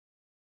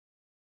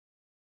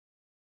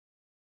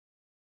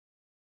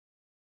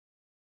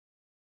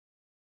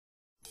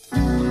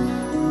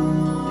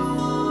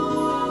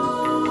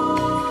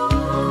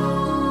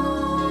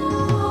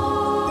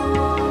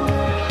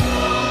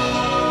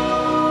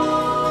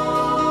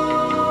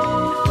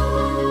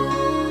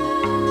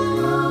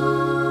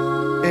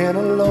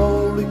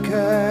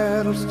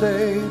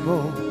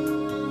stable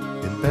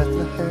in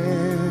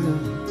Bethlehem,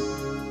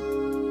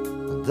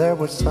 there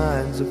were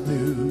signs of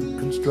new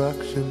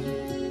construction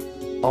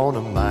on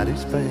a mighty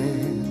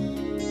span,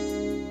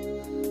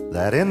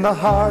 that in the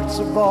hearts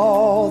of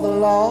all the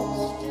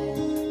lost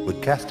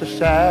would cast a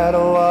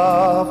shadow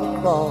of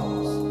a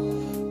cross,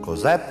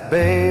 'cause that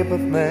babe of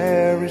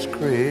Mary's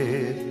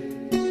crib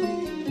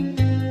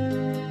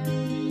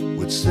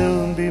would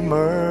soon be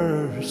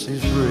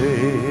mercy's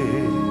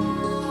ridge.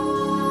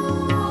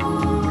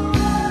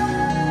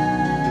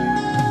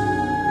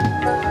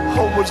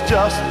 Home was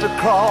just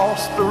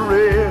across the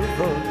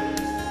river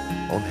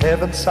on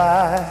heaven's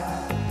side,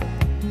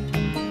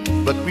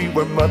 but we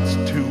were much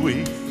too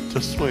weak to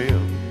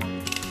swim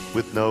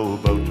with no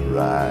boat to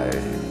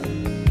ride.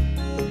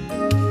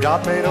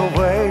 God made a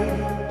way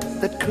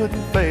that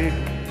couldn't fail,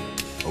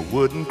 a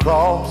wooden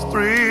cross,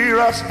 3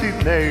 rusty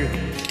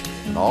nails,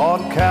 and on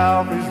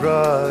Calvary's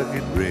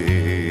rugged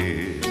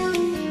ridge,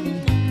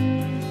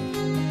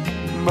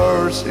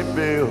 mercy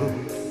built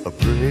a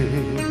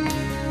bridge.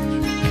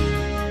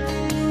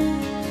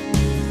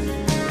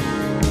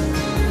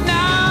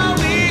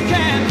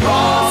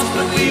 Cross,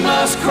 but we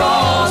must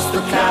cross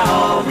the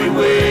Calvary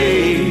way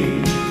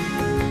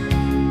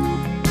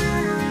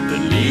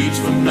that leads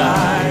from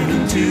night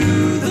into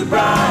the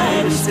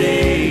brightest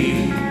day,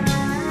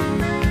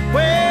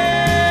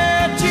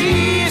 where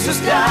Jesus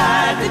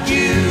died that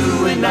you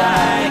and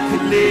I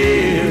could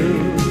live.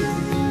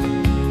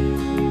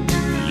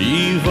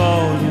 Leave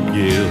all you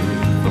give,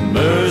 for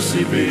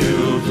mercy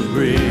built a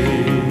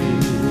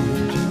bridge.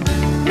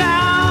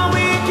 Now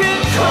we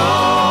can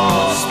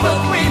cross, but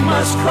we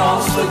must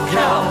cross the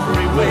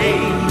Calvary way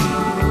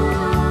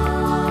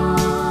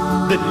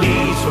that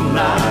leads from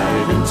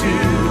night into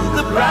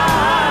the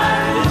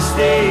brightest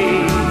day,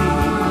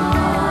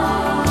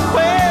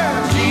 where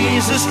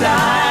Jesus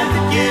died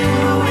that you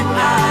and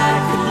I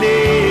could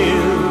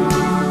live.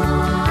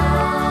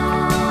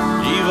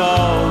 Leave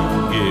all you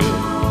give,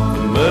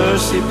 and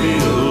mercy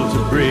builds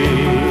a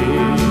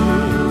bridge,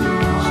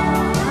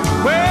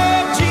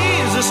 where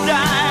Jesus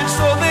died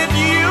so that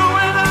you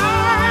and I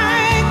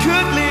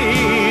could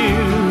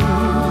live.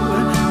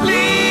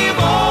 Leave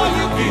all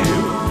you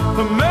give,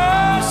 for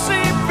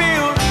mercy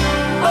built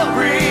a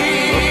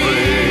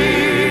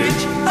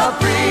bridge, a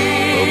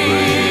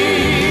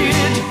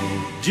bridge.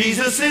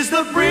 Jesus is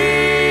the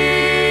bridge.